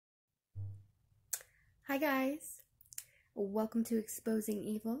Hi guys, welcome to Exposing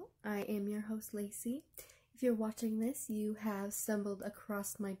Evil. I am your host Lacey. If you're watching this, you have stumbled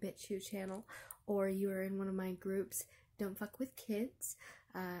across my BitChute channel, or you are in one of my groups, Don't Fuck With Kids,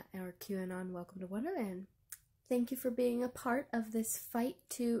 or QAnon Welcome to Wonderland. Thank you for being a part of this fight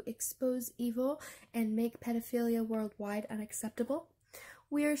to expose evil and make pedophilia worldwide unacceptable.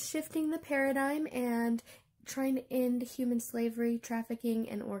 We are shifting the paradigm and trying to end human slavery, trafficking,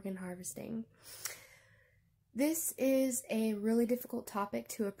 and organ harvesting. This is a really difficult topic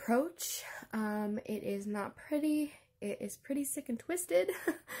to approach. It is not pretty. It is pretty sick and twisted.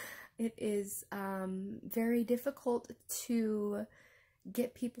 It is very difficult to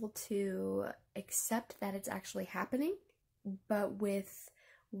get people to accept that it's actually happening. But with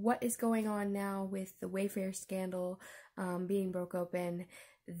what is going on now with the Wayfair scandal being broke open,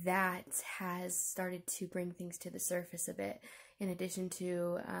 that has started to bring things to the surface a bit. In addition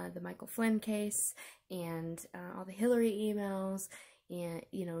to the Michael Flynn case and all the Hillary emails and,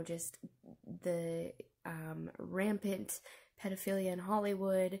 just the rampant pedophilia in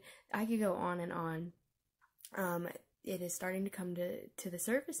Hollywood. I could go on and on. It is starting to come to the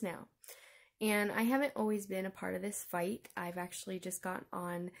surface now. And I haven't always been a part of this fight. I've actually just got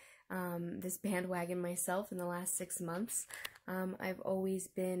on this bandwagon myself in the last 6 months. I've always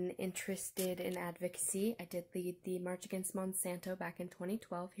been interested in advocacy. I did lead the March Against Monsanto back in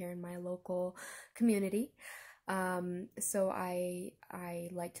 2012 here in my local community. So I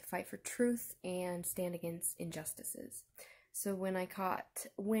like to fight for truth and stand against injustices. So when I caught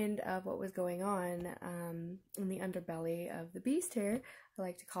wind of what was going on in the underbelly of the beast here, I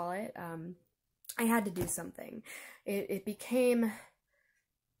like to call it, I had to do something. It became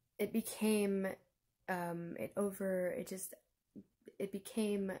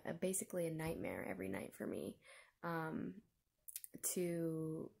basically a nightmare every night for me,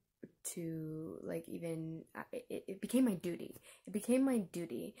 it became my duty. It became my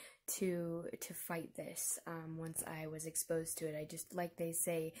duty to fight this, once I was exposed to it. I just, like they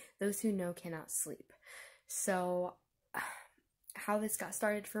say, those who know cannot sleep. So, how this got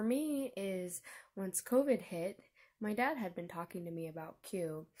started for me is once COVID hit, my dad had been talking to me about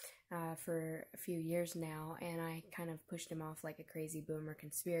Q for a few years now, and I kind of pushed him off like a crazy boomer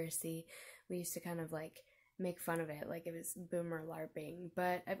conspiracy. We used to kind of like make fun of it like it was boomer LARPing,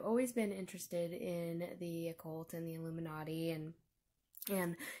 but I've always been interested in the occult and the Illuminati and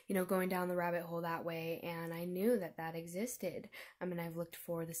going down the rabbit hole that way, and I knew that existed. I mean, I've looked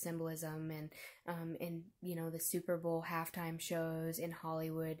for the symbolism and the Super Bowl halftime shows in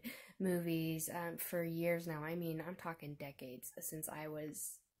Hollywood movies for years now. I mean, I'm talking decades. Since I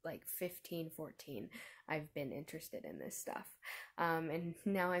was like 15, 14, I've been interested in this stuff. And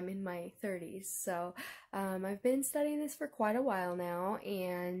now I'm in my 30s, so I've been studying this for quite a while now,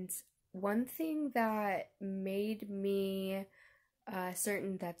 and one thing that made me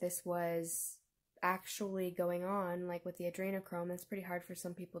certain that this was actually going on, like with the adrenochrome, that's pretty hard for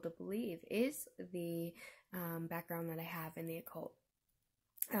some people to believe, is the background that I have in the occult.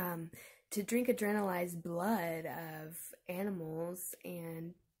 To drink adrenalized blood of animals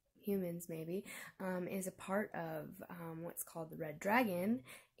and humans, maybe, is a part of what's called the Red Dragon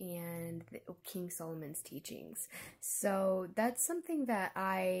and King Solomon's teachings. So that's something that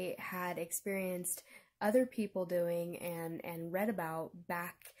I had experienced other people doing and read about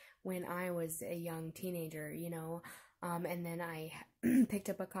back when I was a young teenager, and then I picked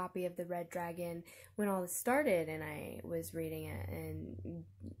up a copy of the Red Dragon when all this started, and I was reading it, and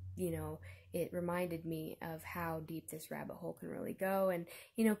it reminded me of how deep this rabbit hole can really go. And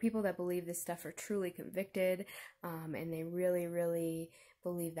people that believe this stuff are truly convicted, and they really, really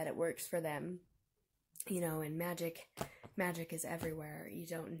believe that it works for them. And magic is everywhere. You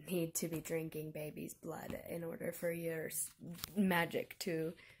don't need to be drinking baby's blood in order for your magic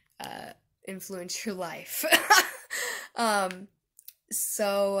to influence your life.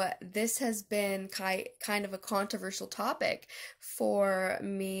 So this has been kind of a controversial topic for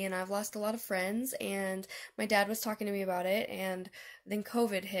me, and I've lost a lot of friends, and my dad was talking to me about it, and then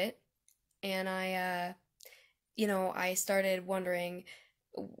COVID hit, and I started wondering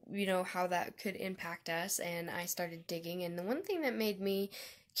how that could impact us, and I started digging, and the one thing that made me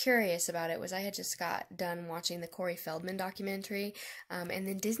curious about it was I had just got done watching the Corey Feldman documentary, and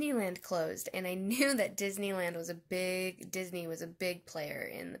then Disneyland closed, and I knew that Disney was a big player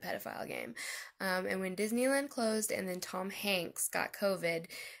in the pedophile game, and when Disneyland closed, and then Tom Hanks got COVID,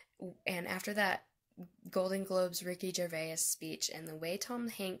 and after that Golden Globes Ricky Gervais speech, and the way Tom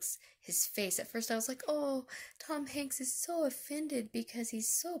Hanks, his face, at first I was like, oh, Tom Hanks is so offended because he's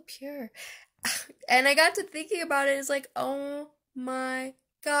so pure, and I got to thinking about it, it's like, oh my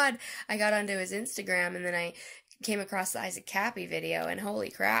God, I got onto his Instagram, and then I came across the Isaac Cappy video, and holy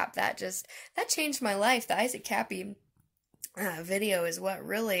crap, that changed my life. The Isaac Cappy video is what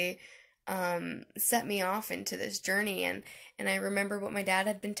really set me off into this journey, and I remember what my dad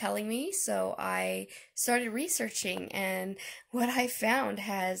had been telling me, so I started researching, and what I found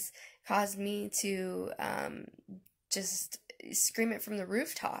has caused me to just scream it from the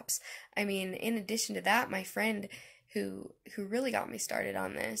rooftops. I mean, in addition to that, my friend who really got me started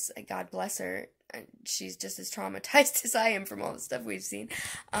on this, God bless her, she's just as traumatized as I am from all the stuff we've seen.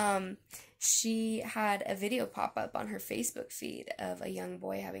 She had a video pop up on her Facebook feed of a young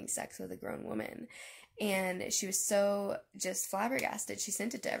boy having sex with a grown woman. And she was so just flabbergasted. She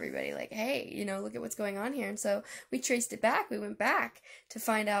sent it to everybody like, hey, you know, look at what's going on here. And so we traced it back. We went back to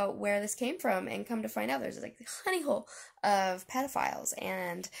find out where this came from, and come to find out there's like a honey hole of pedophiles,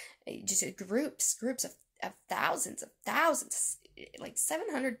 and just groups of thousands, like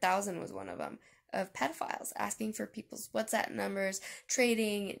 700,000 was one of them, of pedophiles asking for people's WhatsApp numbers,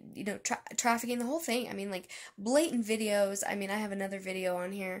 trading, you know, trafficking, the whole thing. I mean, like, blatant videos. I mean, I have another video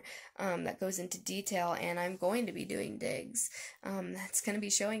on here that goes into detail, and I'm going to be doing digs. That's going to be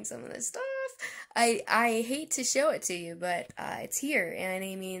showing some of this stuff. I hate to show it to you, but it's here, and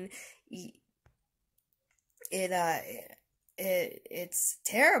I mean, it's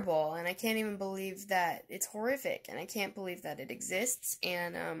terrible, and I can't even believe that it's horrific, and I can't believe that it exists,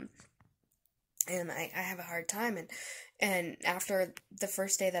 and I have a hard time, and after the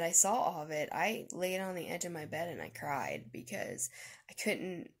first day that I saw all of it, I laid on the edge of my bed and I cried, because I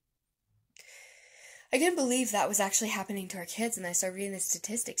couldn't believe that was actually happening to our kids. And I started reading the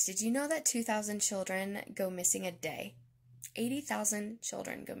statistics. Did you know that 2,000 children go missing a day? 80,000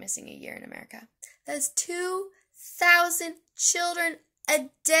 children go missing a year in America. That is 2,000 children a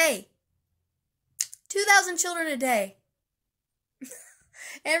day. 2,000 children a day.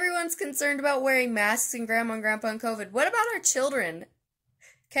 Everyone's concerned about wearing masks and grandma and grandpa and COVID. What about our children?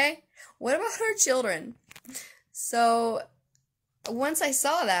 Okay? What about our children? So, once I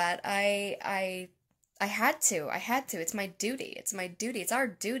saw that, I had to. It's my duty. It's our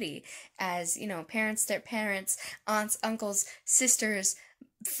duty as, you know, parents, their parents, aunts, uncles, sisters,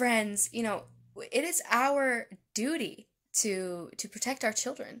 friends, you know, it is our duty to protect our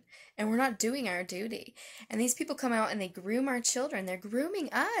children, and we're not doing our duty. And these people come out and they groom our children. They're grooming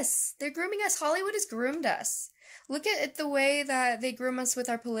us. Hollywood has groomed us. Look at the way that they groom us with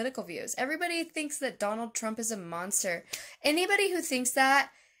our political views. Everybody thinks that Donald Trump is a monster. Anybody who thinks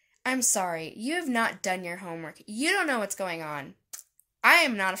that, I'm sorry, you have not done your homework. You don't know what's going on. I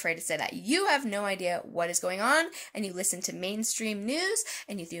am not afraid to say that. You have no idea what is going on, and you listen to mainstream news,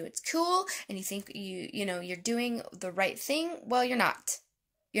 and you think it's cool, and you think you know, you're doing the right thing. Well, you're not.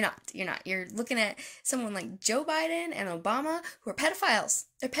 You're not. You're looking at someone like Joe Biden and Obama, who are pedophiles.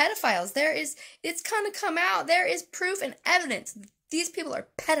 They're pedophiles. It's kind of come out. There is proof and evidence. These people are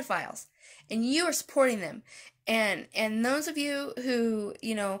pedophiles, and you are supporting them. And those of you who,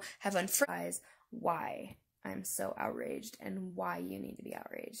 you know, have unfriends, why I'm so outraged, and why you need to be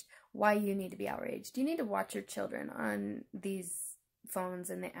outraged. You need to watch your children on these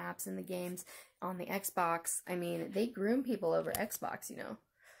phones and the apps and the games on the Xbox. I mean, they groom people over Xbox, you know.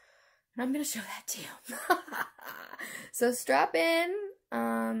 And I'm going to show that to you. So strap in,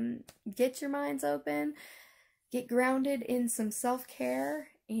 get your minds open, get grounded in some self-care,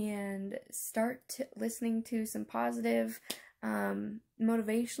 and start listening to some positive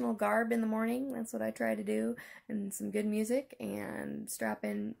motivational garb in the morning. That's what I try to do, and some good music, and strap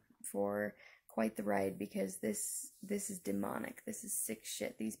in for quite the ride, because this is demonic. This is sick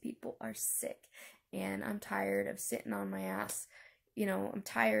shit. These people are sick, and I'm tired of sitting on my ass. You know, I'm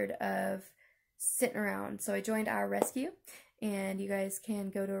tired of sitting around. So I joined Our Rescue, and you guys can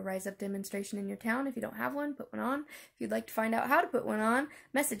go to a Rise Up demonstration in your town. If you don't have one, put one on. If you'd like to find out how to put one on,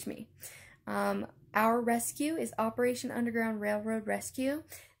 message me. Our Rescue is Operation Underground Railroad Rescue.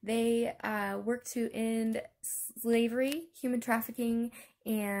 They work to end slavery, human trafficking,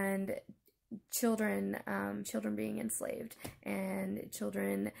 and children being enslaved, and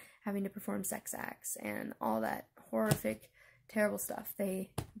children having to perform sex acts, and all that horrific, terrible stuff. They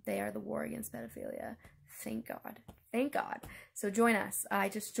are the war against pedophilia. Thank God. Thank God. So join us. I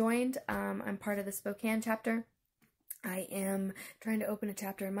just joined. I'm part of the Spokane chapter. I am trying to open a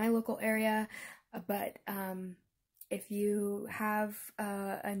chapter in my local area, but if you have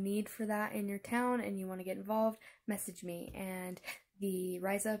a need for that in your town and you want to get involved, message me. And the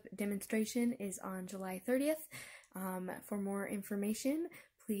Rise Up demonstration is on July 30th. For more information,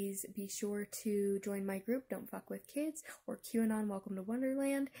 please be sure to join my group, Don't Fuck With Kids, or QAnon Welcome to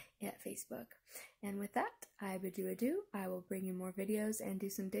Wonderland at Facebook. And with that, I bid you adieu. I will bring you more videos and do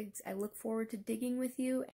some digs. I look forward to digging with you.